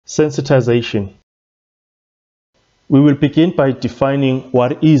Sensitization. We will begin by defining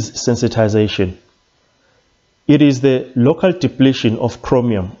what is sensitization. It is the local depletion of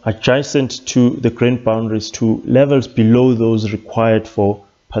chromium adjacent to the grain boundaries to levels below those required for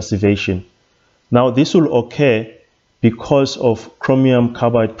passivation. Now this will occur because of chromium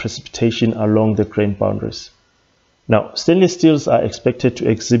carbide precipitation along the grain boundaries. Now stainless steels are expected to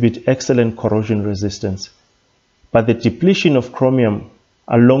exhibit excellent corrosion resistance, but the depletion of chromium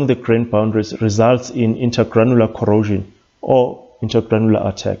along the grain boundaries results in intergranular corrosion or intergranular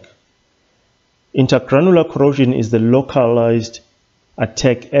attack. Intergranular corrosion is the localized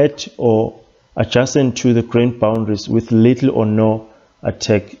attack at or adjacent to the grain boundaries with little or no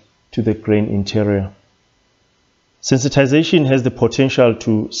attack to the grain interior. Sensitization has the potential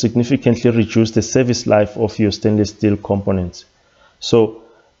to significantly reduce the service life of your stainless steel components. So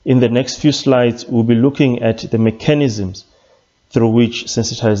in the next few slides, we'll be looking at the mechanisms through which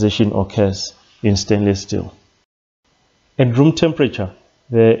sensitization occurs in stainless steel. At room temperature,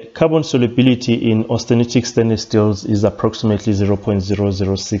 the carbon solubility in austenitic stainless steels is approximately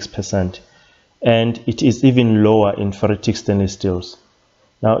 0.006%, and it is even lower in ferritic stainless steels.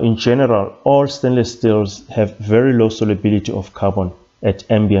 Now, in general, all stainless steels have very low solubility of carbon at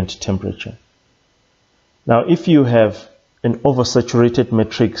ambient temperature. Now, if you have an oversaturated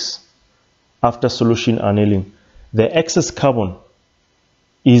matrix after solution annealing, the excess carbon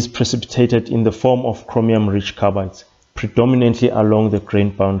is precipitated in the form of chromium-rich carbides, predominantly along the grain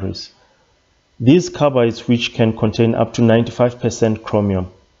boundaries. These carbides, which can contain up to 95%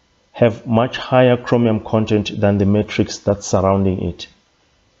 chromium, have much higher chromium content than the matrix that's surrounding it.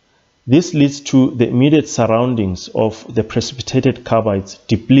 This leads to the immediate surroundings of the precipitated carbides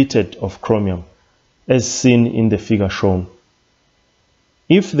depleted of chromium, as seen in the figure shown.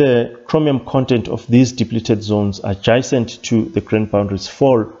 If the chromium content of these depleted zones adjacent to the grain boundaries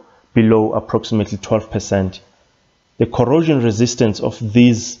fall below approximately 12%, the corrosion resistance of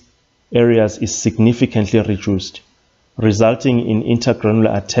these areas is significantly reduced, resulting in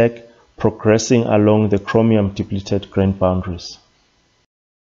intergranular attack progressing along the chromium depleted grain boundaries.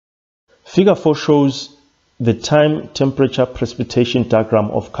 Figure 4 shows the time temperature precipitation diagram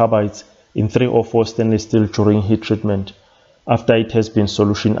of carbides in 304 stainless steel during heat treatment after it has been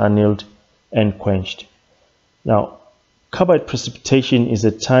solution annealed and quenched. Now, carbide precipitation is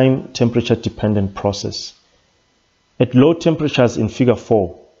a time temperature dependent process. At low temperatures in figure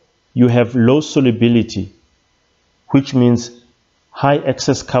 4, you have low solubility, which means high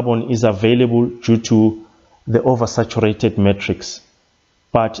excess carbon is available due to the oversaturated matrix,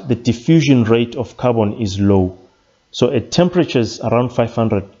 but the diffusion rate of carbon is low. So at temperatures around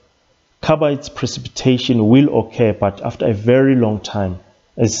 500, carbide's precipitation will occur, but after a very long time,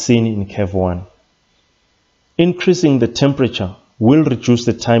 as seen in curve 1. Increasing the temperature will reduce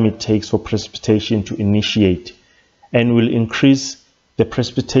the time it takes for precipitation to initiate and will increase the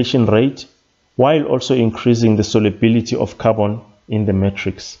precipitation rate while also increasing the solubility of carbon in the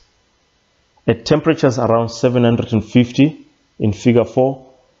matrix. At temperatures around 750 in figure 4,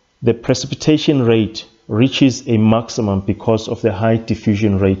 the precipitation rate reaches a maximum because of the high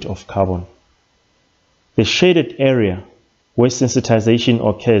diffusion rate of carbon. The shaded area where sensitization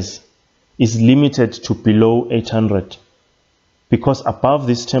occurs is limited to below 800 because above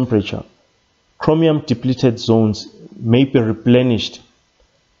this temperature, chromium depleted zones may be replenished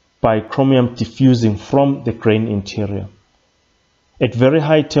by chromium diffusing from the grain interior. At very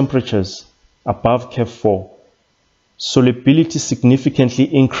high temperatures above curve 4, solubility significantly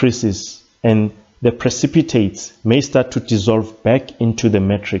increases and the precipitates may start to dissolve back into the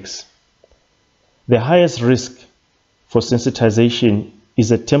matrix. The highest risk for sensitization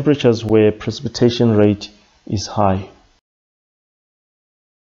is at temperatures where precipitation rate is high.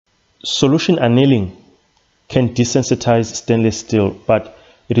 Solution annealing can desensitize stainless steel, but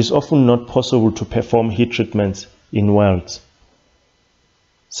it is often not possible to perform heat treatments in welds.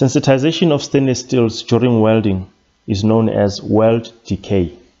 Sensitization of stainless steels during welding is known as weld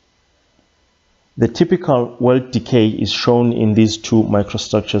decay. The typical weld decay is shown in these two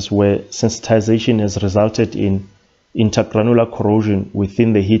microstructures where sensitization has resulted in intergranular corrosion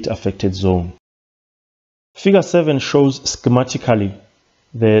within the heat-affected zone. Figure 7 shows schematically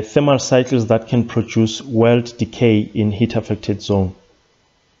the thermal cycles that can produce weld decay in heat-affected zone.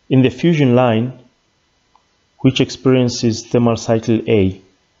 In the fusion line, which experiences thermal cycle A,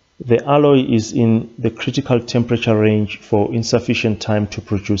 the alloy is in the critical temperature range for insufficient time to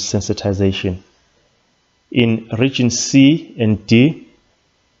produce sensitization. In region C and D,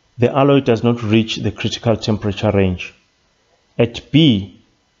 the alloy does not reach the critical temperature range. At B,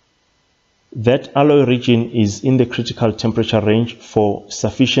 That alloy region is in the critical temperature range for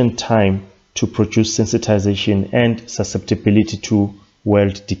sufficient time to produce sensitization and susceptibility to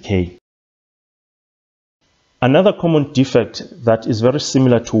weld decay. Another common defect that is very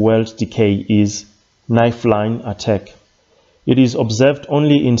similar to weld decay is knife line attack. It is observed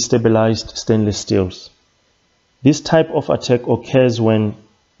only in stabilized stainless steels. This type of attack occurs when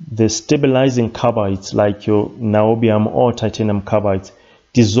the stabilizing carbides, like your niobium or titanium carbides,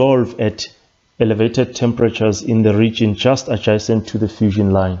 dissolve at elevated temperatures in the region just adjacent to the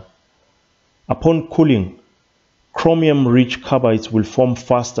fusion line. Upon cooling, chromium-rich carbides will form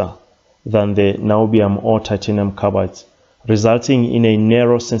faster than the niobium or titanium carbides, resulting in a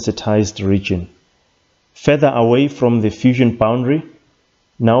narrow sensitized region. Further away from the fusion boundary,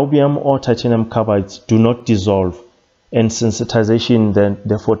 niobium or titanium carbides do not dissolve, and sensitization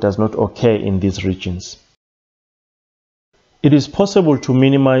therefore does not occur in these regions. It is possible to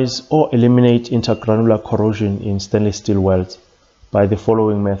minimize or eliminate intergranular corrosion in stainless steel welds by the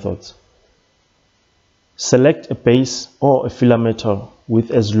following methods. Select a base or a filler metal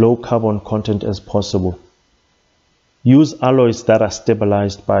with as low carbon content as possible. Use alloys that are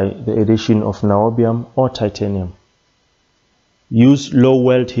stabilized by the addition of niobium or titanium. Use low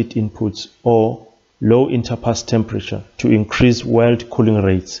weld heat inputs or low interpass temperature to increase weld cooling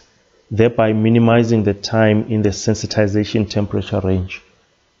rates, thereby minimizing the time in the sensitization temperature range.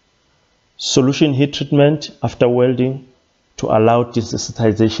 Solution heat treatment after welding to allow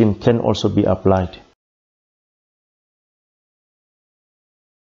desensitization can also be applied.